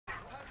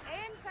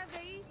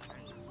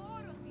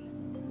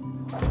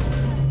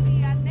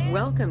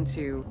Welcome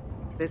to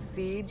the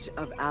Siege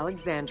of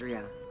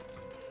Alexandria.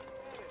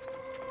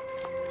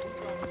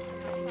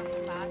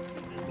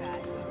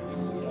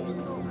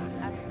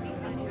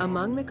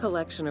 Among the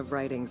collection of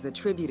writings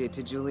attributed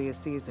to Julius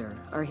Caesar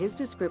are his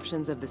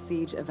descriptions of the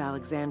Siege of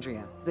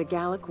Alexandria, the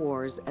Gallic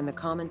Wars, and the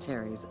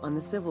commentaries on the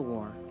Civil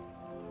War.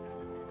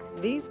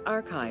 These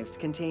archives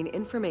contain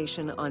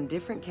information on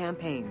different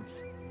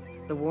campaigns,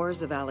 the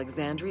wars of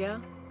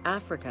Alexandria,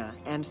 Africa,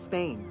 and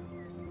Spain.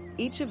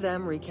 Each of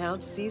them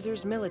recounts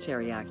Caesar's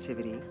military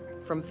activity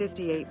from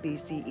 58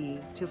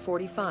 BCE to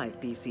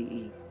 45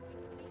 BCE.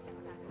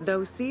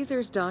 Though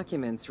Caesar's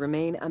documents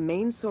remain a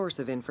main source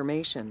of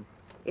information,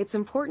 it's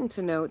important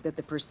to note that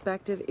the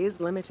perspective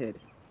is limited.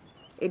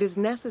 It is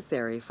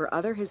necessary for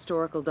other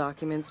historical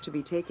documents to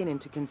be taken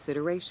into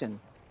consideration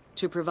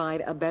to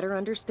provide a better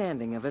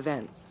understanding of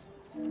events.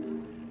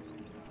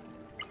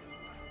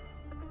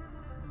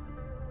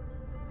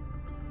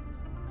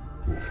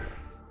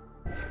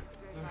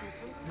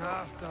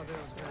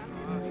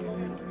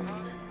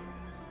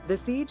 The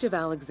Siege of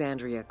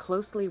Alexandria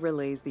closely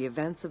relays the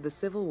events of the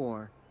Civil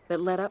War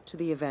that led up to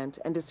the event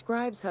and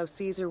describes how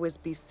Caesar was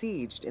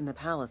besieged in the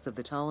palace of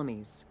the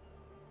Ptolemies.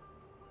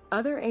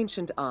 Other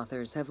ancient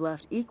authors have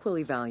left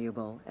equally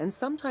valuable and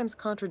sometimes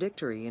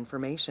contradictory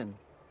information.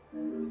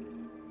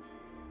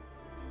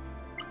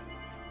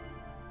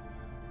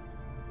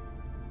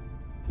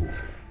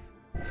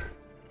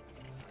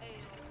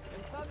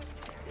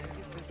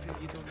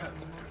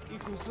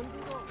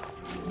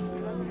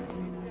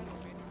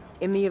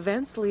 In the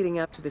events leading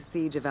up to the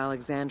Siege of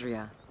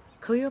Alexandria,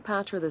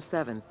 Cleopatra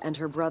VII and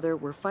her brother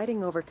were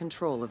fighting over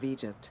control of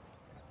Egypt.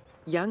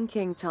 Young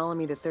King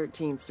Ptolemy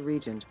XIII's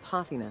regent,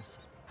 Pothinus,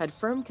 had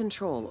firm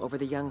control over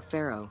the young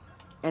pharaoh,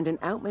 and an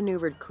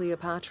outmaneuvered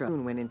Cleopatra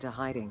went into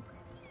hiding.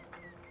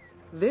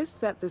 This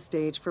set the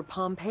stage for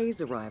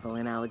Pompey's arrival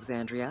in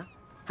Alexandria.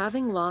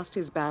 Having lost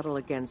his battle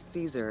against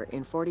Caesar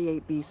in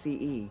 48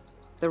 BCE,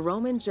 the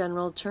Roman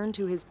general turned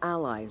to his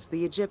allies,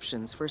 the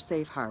Egyptians, for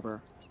safe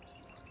harbor.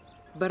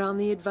 But on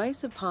the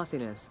advice of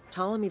Pothinus,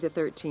 Ptolemy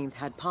XIII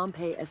had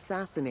Pompey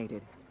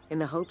assassinated in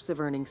the hopes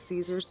of earning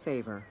Caesar's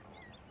favor.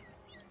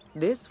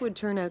 This would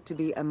turn out to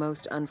be a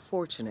most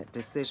unfortunate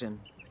decision.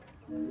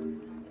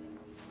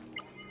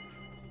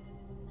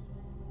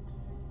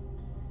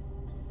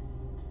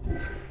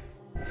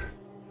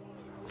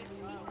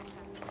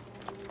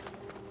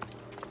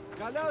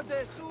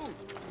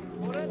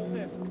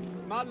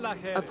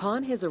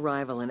 Upon his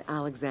arrival in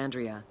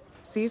Alexandria,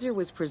 Caesar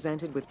was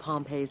presented with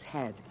Pompey's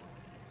head.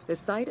 The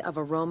sight of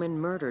a Roman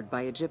murdered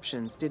by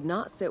Egyptians did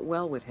not sit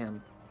well with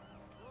him.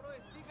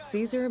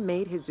 Caesar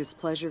made his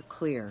displeasure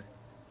clear,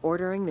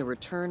 ordering the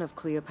return of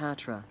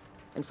Cleopatra,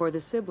 and for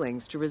the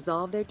siblings to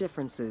resolve their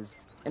differences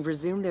and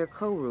resume their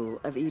co-rule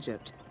of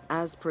Egypt,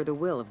 as per the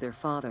will of their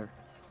father.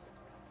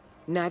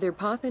 Neither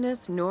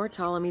Pothinus nor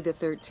Ptolemy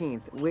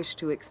XIII wished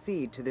to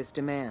accede to this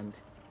demand.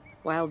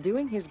 While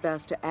doing his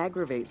best to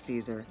aggravate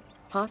Caesar,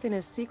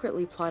 Pothinus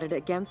secretly plotted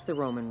against the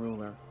Roman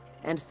ruler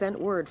and sent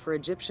word for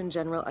Egyptian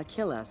general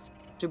Achilles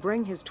to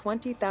bring his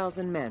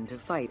 20,000 men to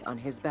fight on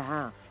his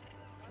behalf.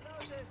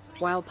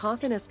 While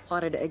Pothinus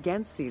plotted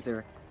against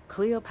Caesar,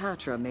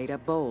 Cleopatra made a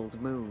bold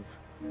move.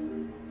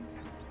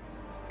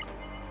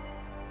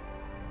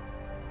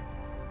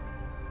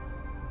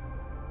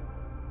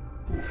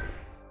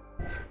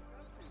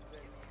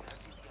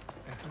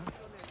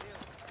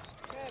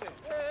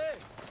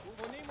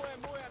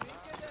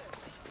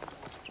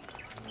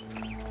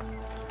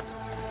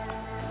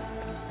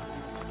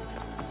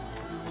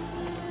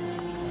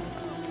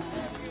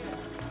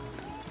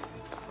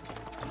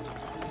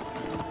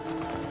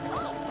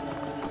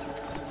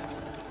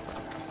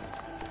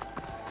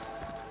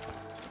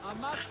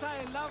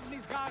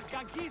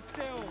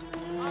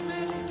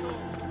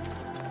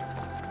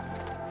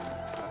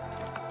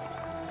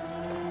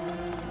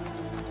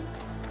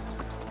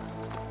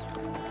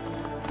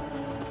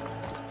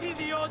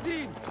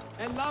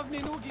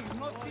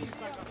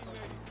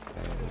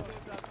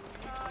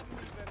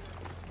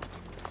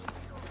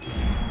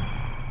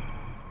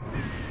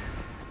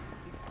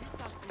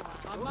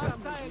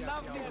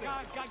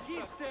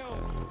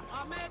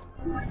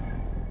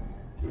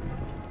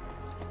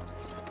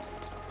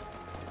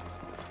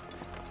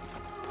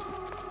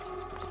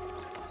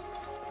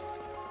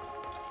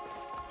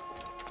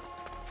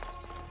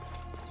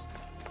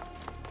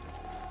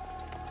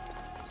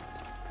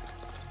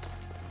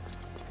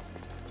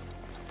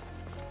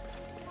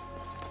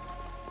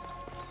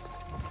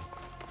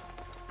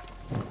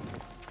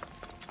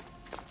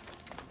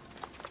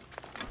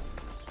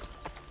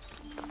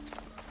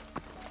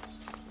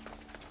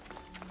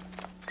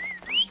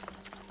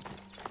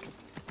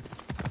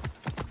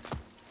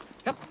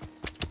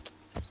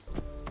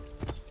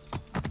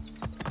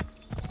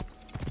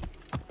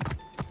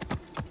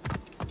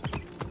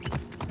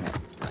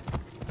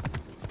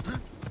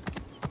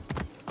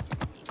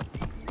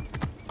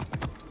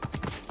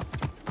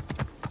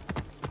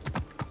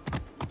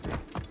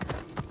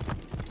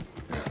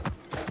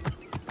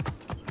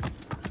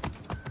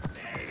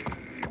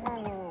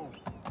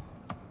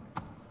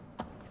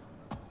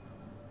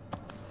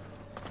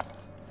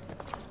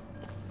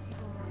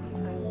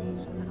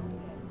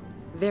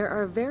 There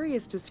are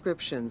various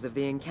descriptions of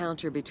the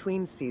encounter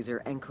between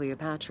Caesar and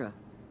Cleopatra.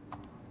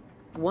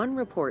 One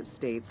report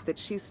states that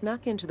she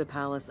snuck into the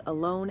palace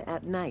alone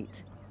at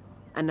night.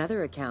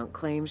 Another account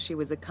claims she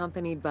was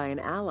accompanied by an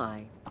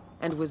ally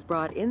and was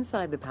brought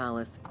inside the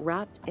palace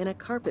wrapped in a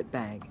carpet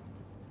bag.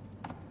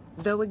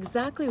 Though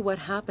exactly what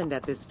happened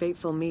at this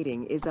fateful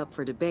meeting is up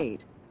for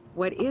debate,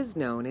 what is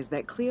known is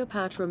that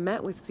Cleopatra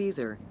met with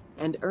Caesar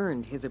and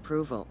earned his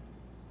approval.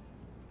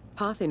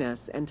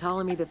 Pothinus and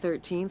Ptolemy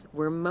XIII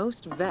were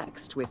most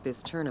vexed with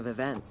this turn of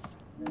events.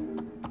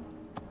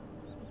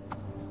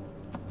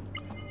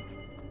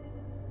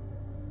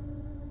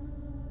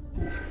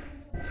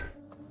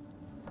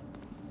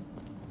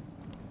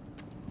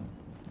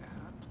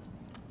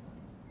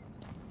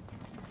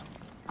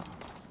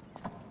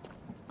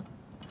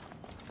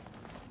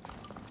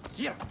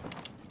 Here!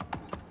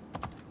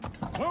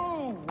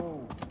 Whoa,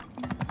 whoa!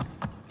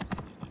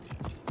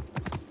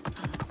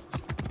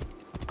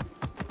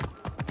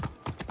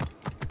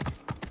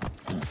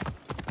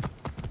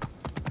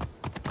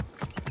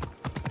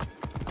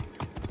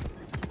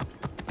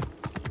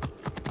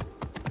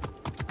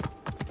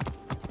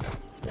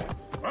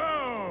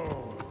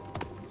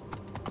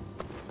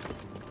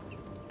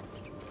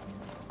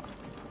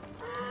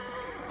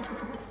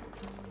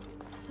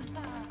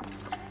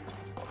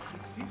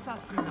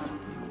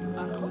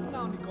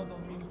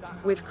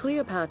 With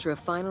Cleopatra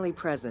finally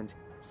present,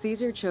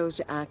 Caesar chose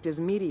to act as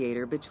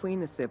mediator between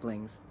the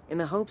siblings in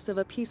the hopes of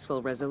a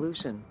peaceful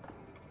resolution.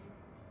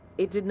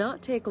 It did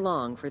not take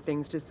long for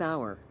things to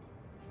sour.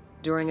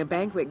 During a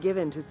banquet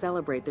given to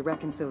celebrate the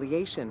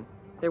reconciliation,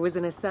 there was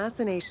an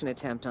assassination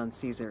attempt on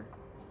Caesar.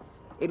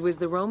 It was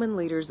the Roman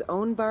leader's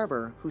own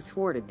barber who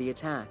thwarted the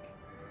attack.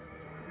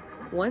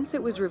 Once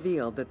it was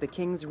revealed that the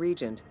king's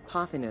regent,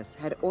 Pothinus,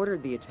 had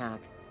ordered the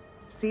attack,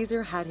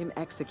 Caesar had him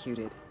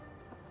executed.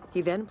 He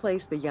then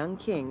placed the young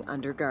king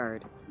under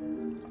guard.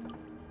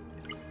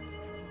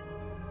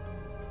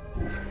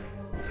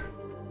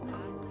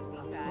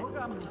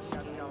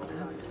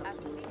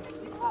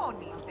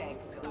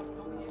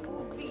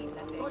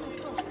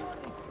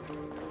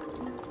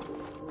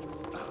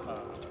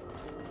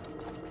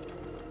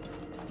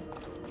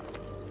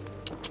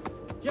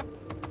 Yep.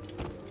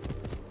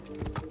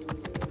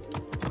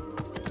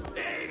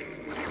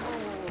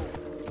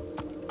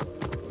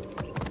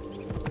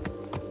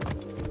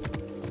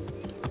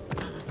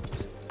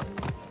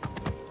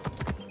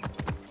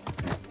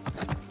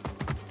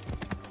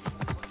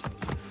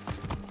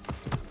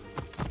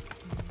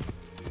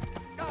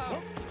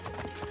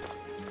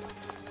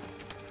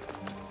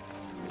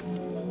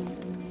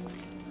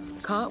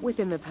 Caught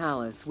within the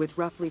palace with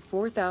roughly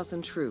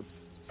 4,000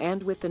 troops,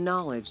 and with the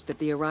knowledge that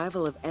the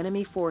arrival of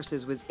enemy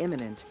forces was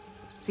imminent,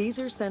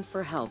 Caesar sent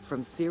for help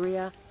from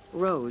Syria,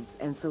 Rhodes,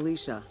 and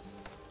Cilicia.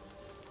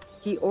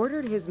 He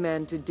ordered his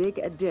men to dig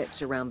a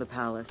ditch around the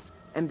palace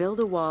and build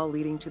a wall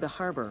leading to the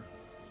harbor.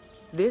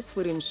 This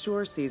would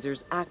ensure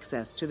Caesar's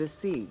access to the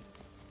sea.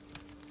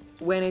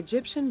 When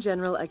Egyptian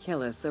General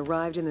Achilles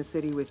arrived in the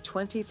city with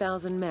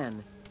 20,000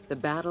 men, the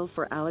battle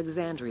for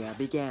Alexandria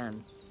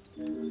began.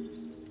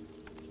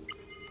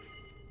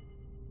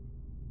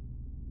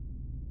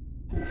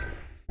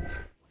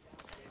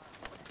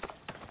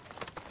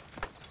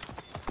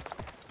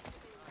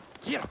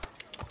 Here!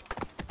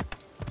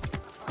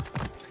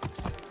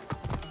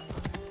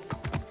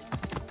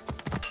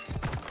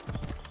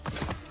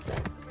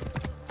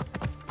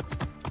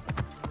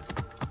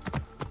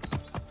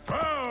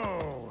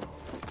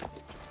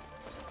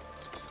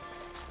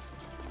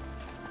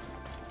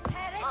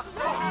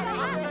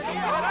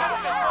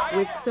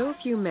 With so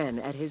few men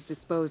at his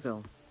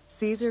disposal,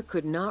 Caesar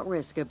could not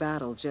risk a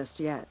battle just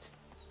yet.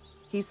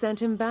 He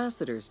sent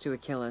ambassadors to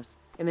Achilles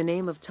in the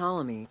name of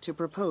Ptolemy to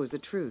propose a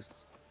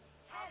truce.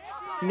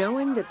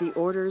 Knowing that the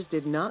orders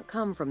did not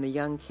come from the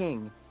young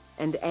king,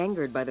 and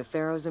angered by the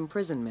pharaoh's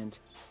imprisonment,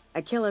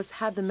 Achilles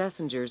had the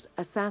messengers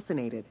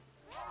assassinated.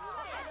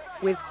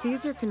 With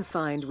Caesar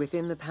confined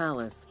within the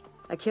palace,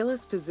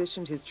 Achilles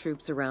positioned his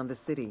troops around the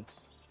city.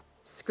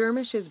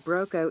 Skirmishes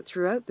broke out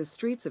throughout the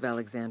streets of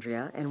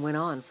Alexandria and went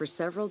on for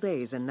several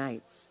days and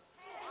nights.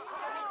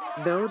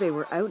 Though they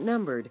were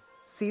outnumbered,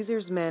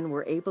 Caesar's men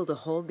were able to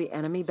hold the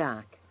enemy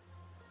back.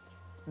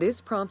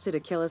 This prompted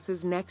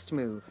Achilles' next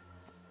move: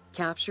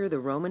 capture the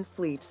Roman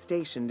fleet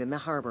stationed in the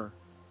harbor.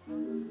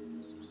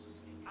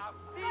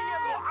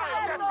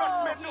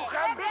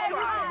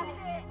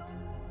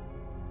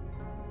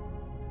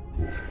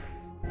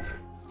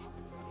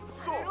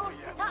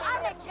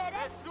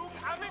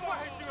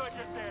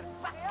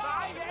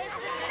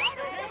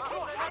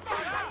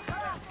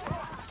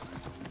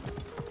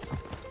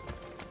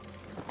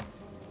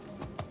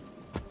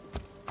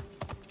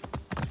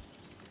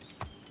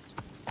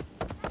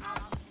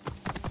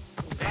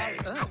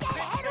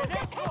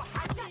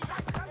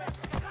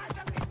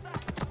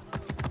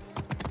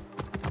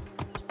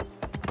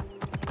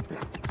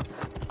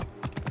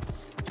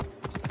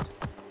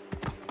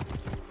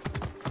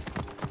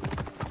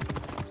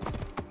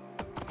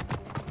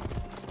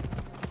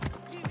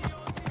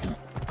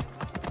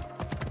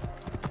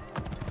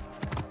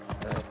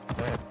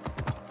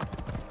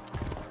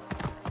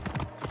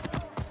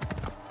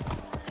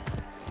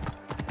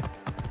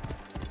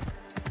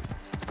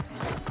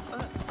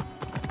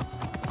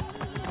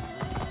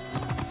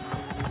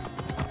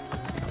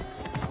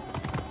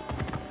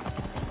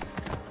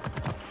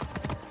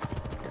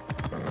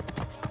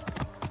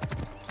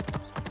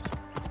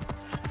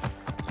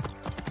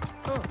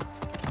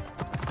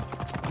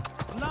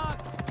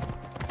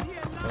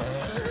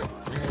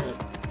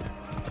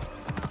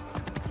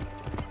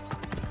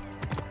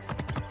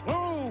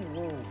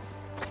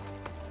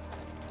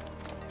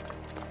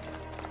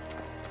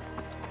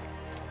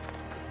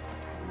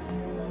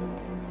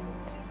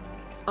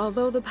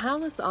 Although the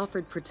palace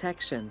offered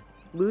protection,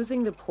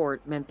 losing the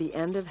port meant the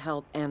end of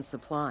help and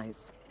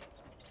supplies.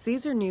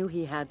 Caesar knew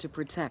he had to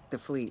protect the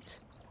fleet.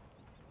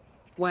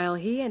 While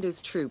he and his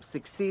troops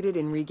succeeded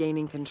in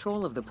regaining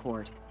control of the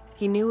port,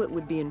 he knew it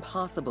would be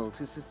impossible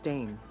to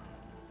sustain.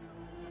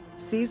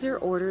 Caesar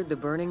ordered the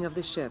burning of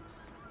the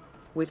ships.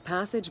 With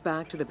passage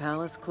back to the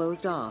palace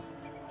closed off,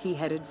 he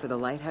headed for the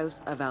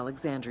lighthouse of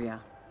Alexandria.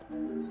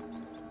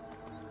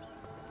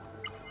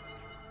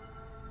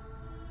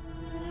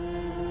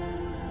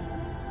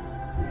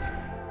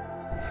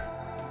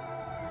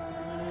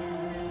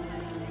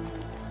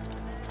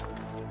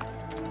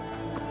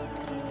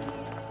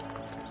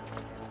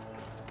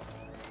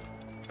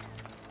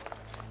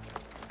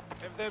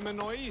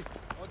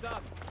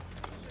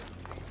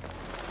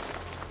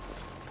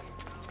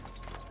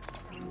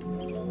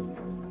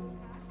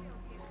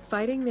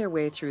 Fighting their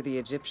way through the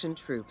Egyptian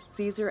troops,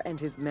 Caesar and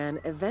his men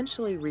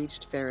eventually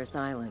reached Pharis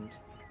Island.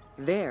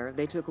 There,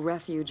 they took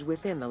refuge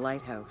within the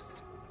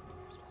lighthouse.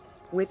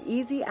 With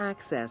easy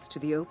access to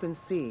the open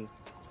sea,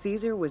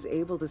 Caesar was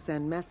able to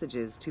send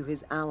messages to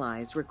his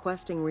allies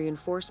requesting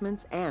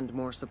reinforcements and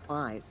more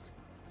supplies.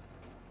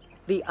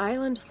 The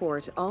island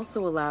fort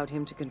also allowed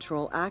him to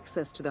control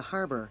access to the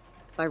harbor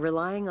by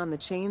relying on the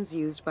chains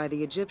used by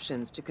the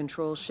Egyptians to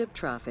control ship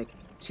traffic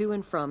to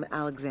and from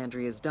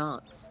Alexandria's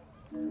docks.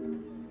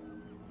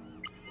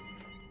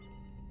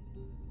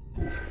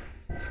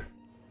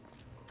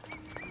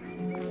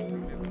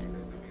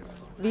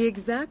 The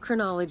exact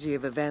chronology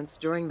of events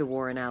during the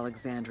war in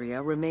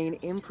Alexandria remain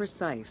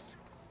imprecise.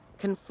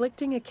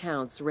 Conflicting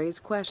accounts raise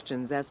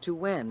questions as to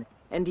when,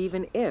 and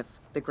even if,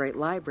 the Great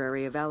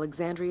Library of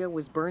Alexandria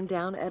was burned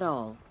down at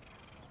all.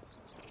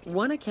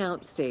 One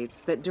account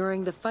states that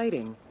during the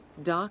fighting,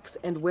 docks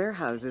and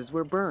warehouses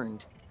were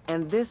burned,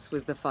 and this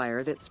was the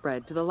fire that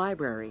spread to the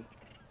library.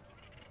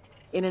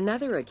 In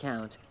another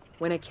account,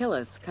 when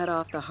Achilles cut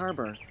off the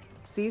harbor,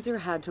 Caesar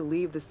had to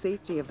leave the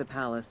safety of the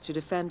palace to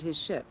defend his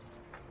ships.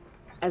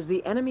 As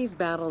the enemies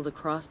battled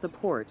across the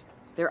port,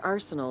 their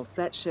arsenals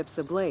set ships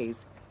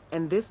ablaze,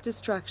 and this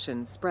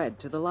destruction spread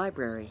to the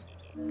library.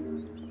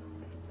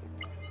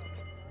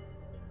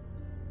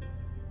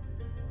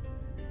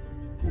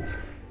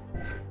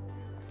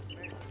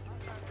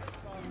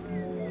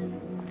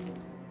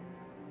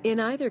 In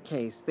either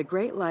case, the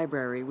Great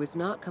Library was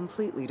not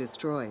completely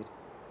destroyed.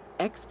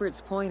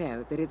 Experts point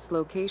out that its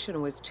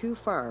location was too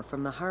far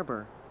from the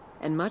harbor,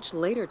 and much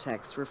later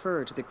texts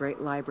refer to the Great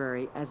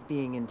Library as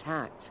being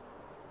intact.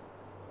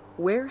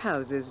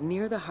 Warehouses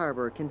near the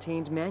harbor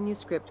contained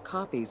manuscript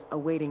copies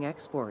awaiting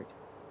export,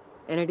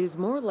 and it is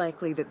more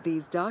likely that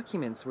these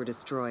documents were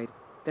destroyed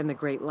than the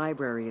Great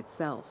Library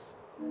itself.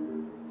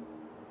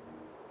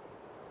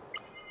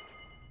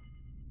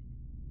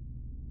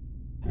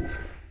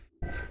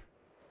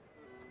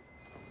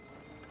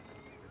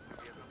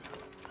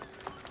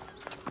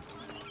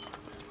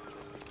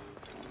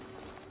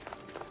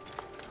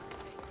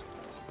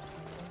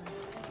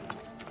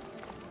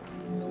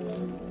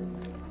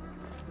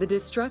 The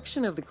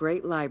destruction of the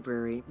Great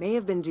Library may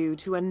have been due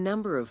to a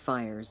number of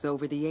fires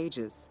over the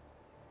ages.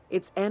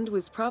 Its end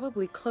was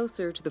probably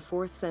closer to the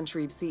 4th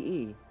century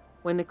CE,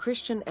 when the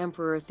Christian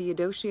Emperor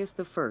Theodosius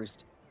I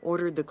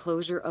ordered the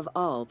closure of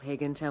all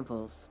pagan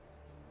temples.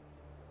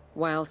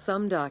 While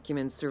some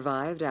documents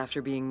survived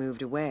after being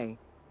moved away,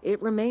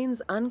 it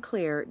remains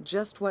unclear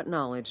just what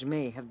knowledge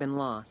may have been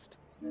lost.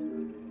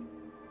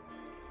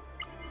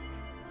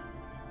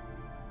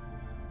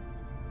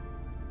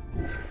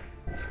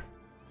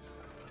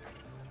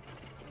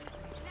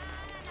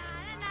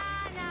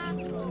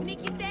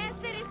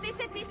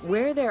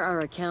 Where there are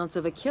accounts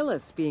of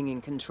Achilles being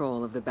in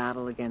control of the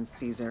battle against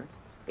Caesar,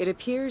 it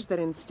appears that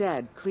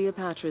instead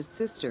Cleopatra's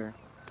sister,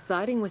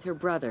 siding with her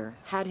brother,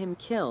 had him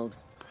killed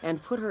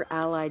and put her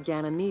ally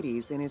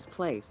Ganymedes in his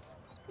place.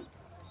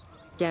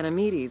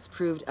 Ganymedes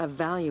proved a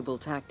valuable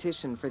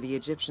tactician for the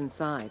Egyptian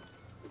side.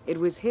 It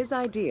was his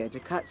idea to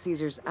cut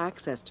Caesar's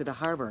access to the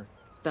harbor,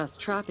 thus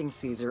trapping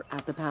Caesar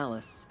at the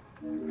palace.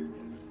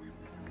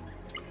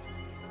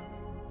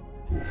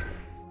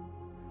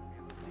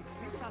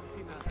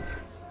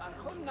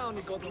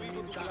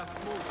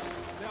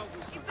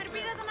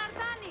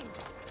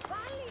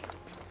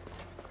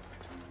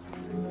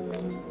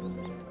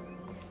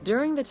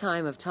 During the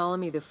time of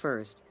Ptolemy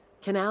I,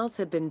 canals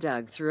had been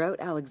dug throughout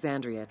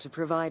Alexandria to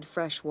provide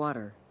fresh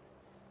water.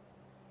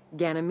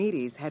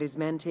 Ganymedes had his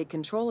men take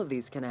control of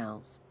these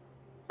canals.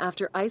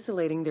 After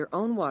isolating their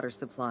own water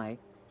supply,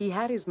 he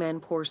had his men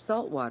pour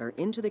salt water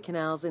into the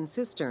canals and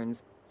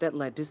cisterns that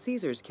led to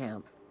Caesar's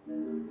camp.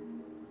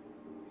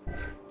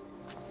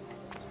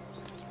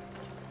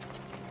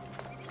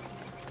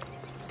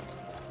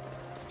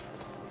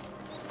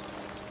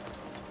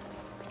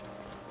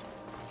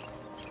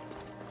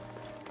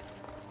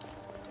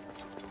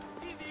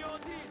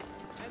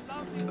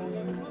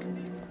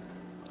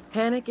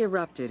 Panic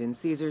erupted in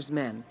Caesar's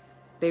men.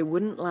 They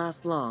wouldn't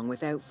last long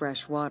without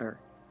fresh water.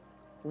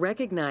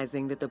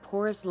 Recognizing that the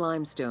porous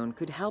limestone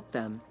could help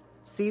them,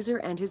 Caesar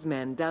and his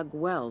men dug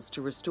wells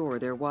to restore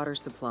their water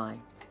supply.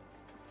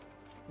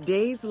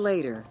 Days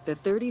later, the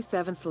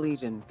 37th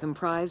Legion,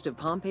 comprised of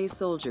Pompey's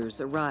soldiers,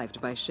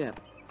 arrived by ship.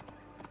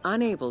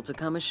 Unable to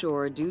come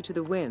ashore due to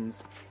the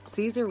winds,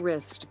 Caesar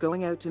risked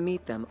going out to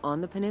meet them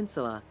on the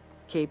peninsula,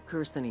 Cape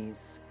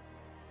Chersonese.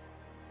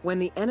 When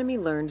the enemy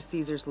learned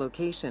Caesar's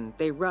location,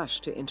 they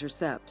rushed to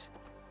intercept.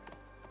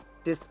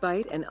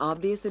 Despite an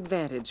obvious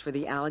advantage for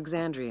the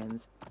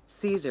Alexandrians,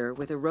 Caesar,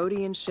 with a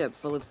Rhodian ship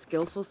full of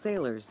skillful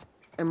sailors,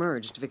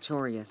 emerged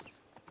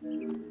victorious.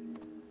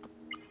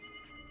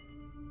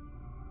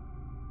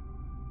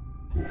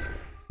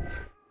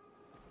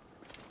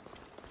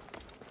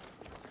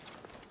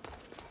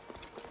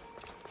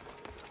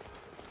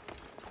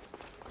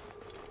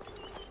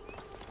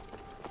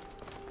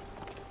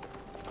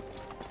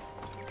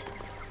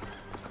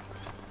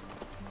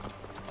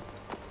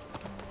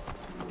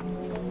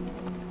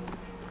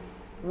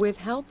 With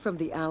help from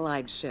the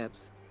Allied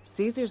ships,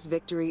 Caesar's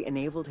victory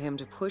enabled him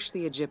to push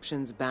the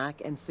Egyptians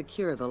back and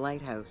secure the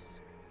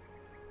lighthouse.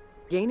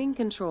 Gaining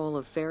control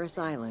of Pharos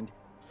Island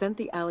sent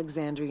the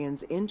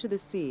Alexandrians into the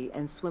sea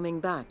and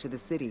swimming back to the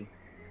city.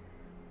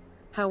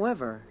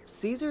 However,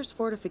 Caesar's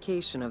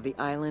fortification of the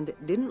island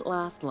didn't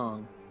last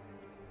long.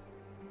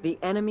 The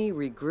enemy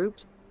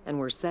regrouped and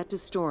were set to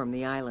storm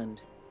the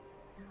island.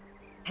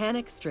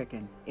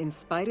 Panic-stricken, in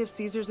spite of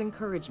Caesar's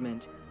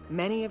encouragement,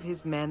 many of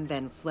his men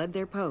then fled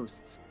their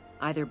posts,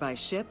 either by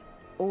ship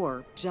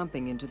or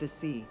jumping into the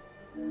sea.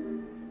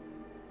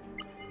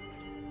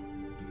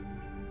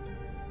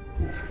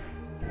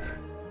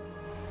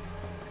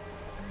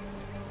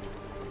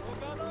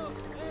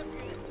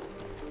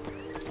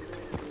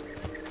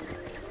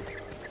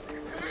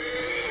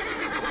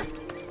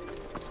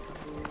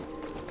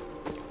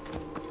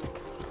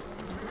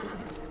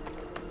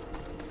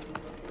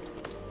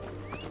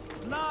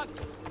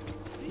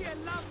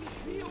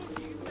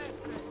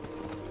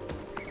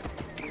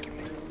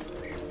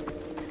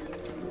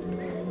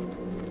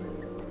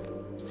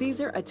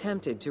 Caesar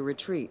attempted to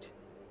retreat,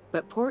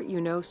 but Port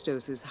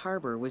Eunostos'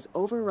 harbor was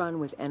overrun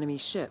with enemy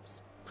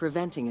ships,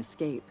 preventing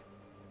escape.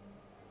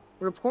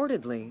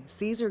 Reportedly,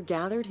 Caesar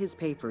gathered his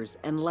papers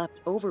and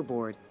leapt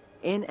overboard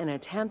in an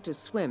attempt to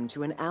swim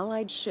to an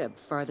Allied ship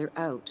farther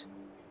out.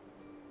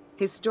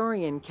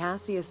 Historian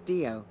Cassius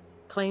Dio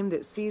claimed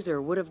that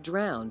Caesar would have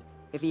drowned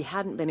if he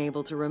hadn't been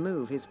able to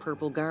remove his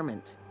purple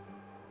garment.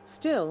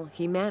 Still,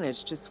 he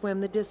managed to swim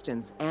the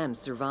distance and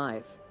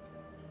survive.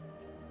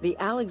 The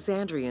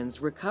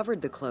Alexandrians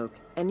recovered the cloak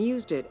and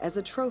used it as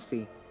a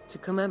trophy to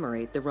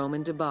commemorate the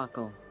Roman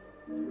debacle.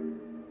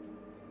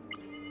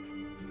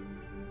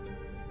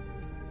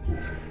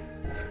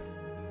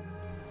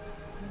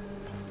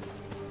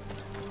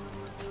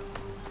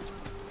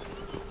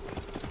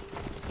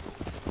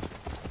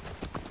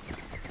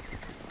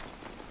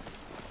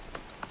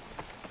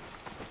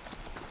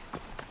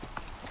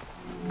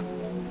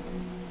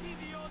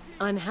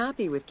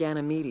 Unhappy with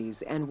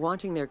Ganymedes and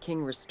wanting their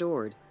king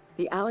restored,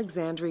 the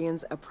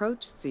Alexandrians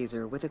approached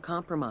Caesar with a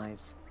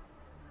compromise.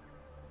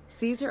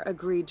 Caesar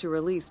agreed to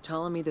release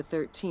Ptolemy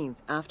XIII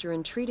after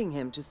entreating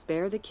him to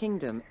spare the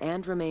kingdom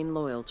and remain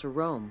loyal to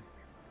Rome.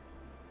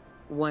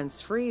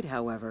 Once freed,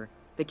 however,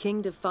 the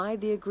king defied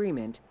the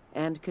agreement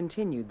and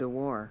continued the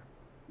war.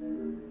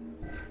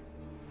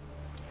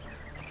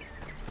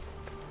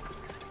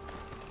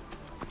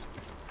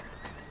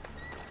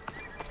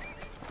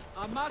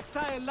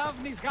 Αμάξα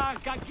ελάβνης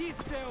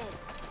κακίστεο,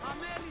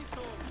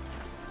 αμέλιστο.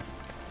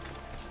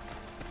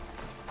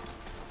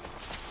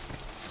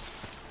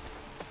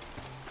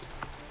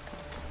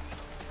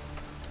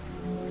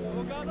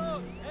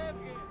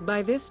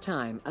 By this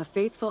time, a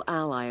faithful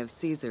ally of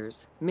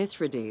Caesar's,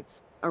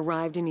 Mithridates,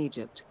 arrived in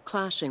Egypt,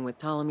 clashing with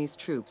Ptolemy's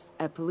troops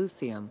at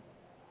Pelusium.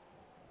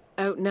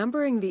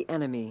 Outnumbering the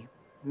enemy,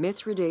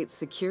 Mithridates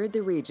secured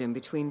the region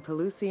between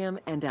Pelusium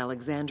and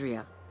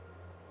Alexandria.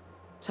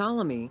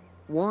 Ptolemy,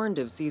 warned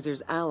of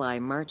Caesar's ally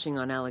marching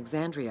on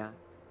Alexandria,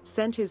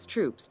 sent his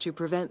troops to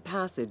prevent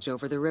passage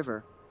over the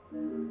river.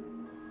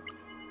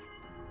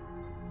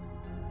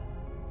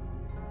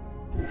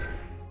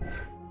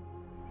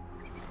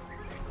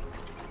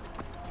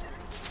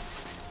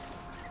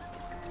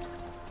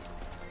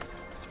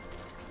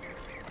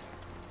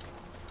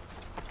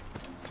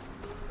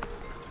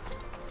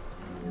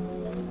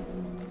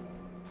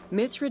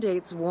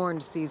 Mithridates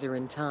warned Caesar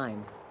in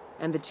time,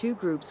 and the two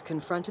groups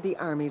confronted the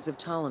armies of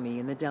Ptolemy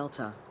in the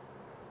Delta.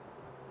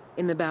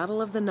 In the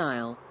Battle of the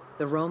Nile,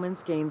 the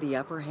Romans gained the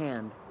upper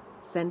hand,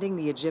 sending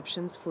the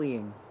Egyptians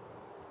fleeing.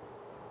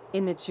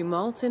 In the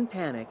tumult and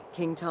panic,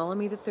 King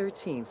Ptolemy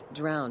XIII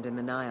drowned in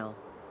the Nile.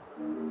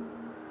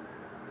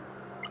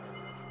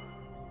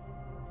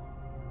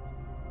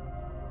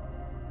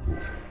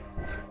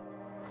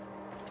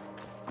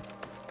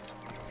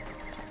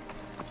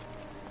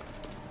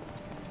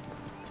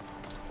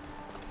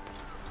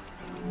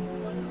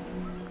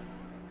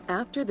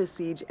 After the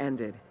siege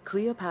ended,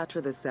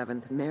 Cleopatra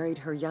VII married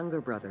her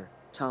younger brother,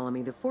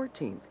 Ptolemy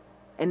XIV,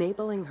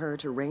 enabling her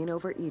to reign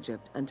over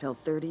Egypt until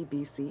 30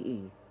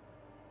 BCE.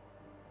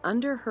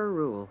 Under her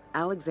rule,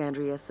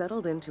 Alexandria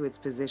settled into its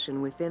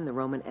position within the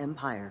Roman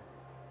Empire,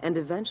 and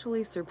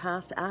eventually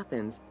surpassed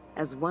Athens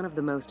as one of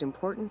the most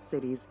important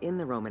cities in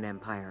the Roman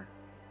Empire.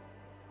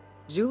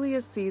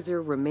 Julius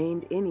Caesar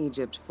remained in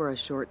Egypt for a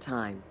short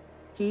time.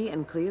 He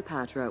and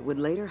Cleopatra would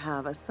later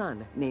have a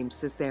son named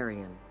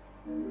Caesarion.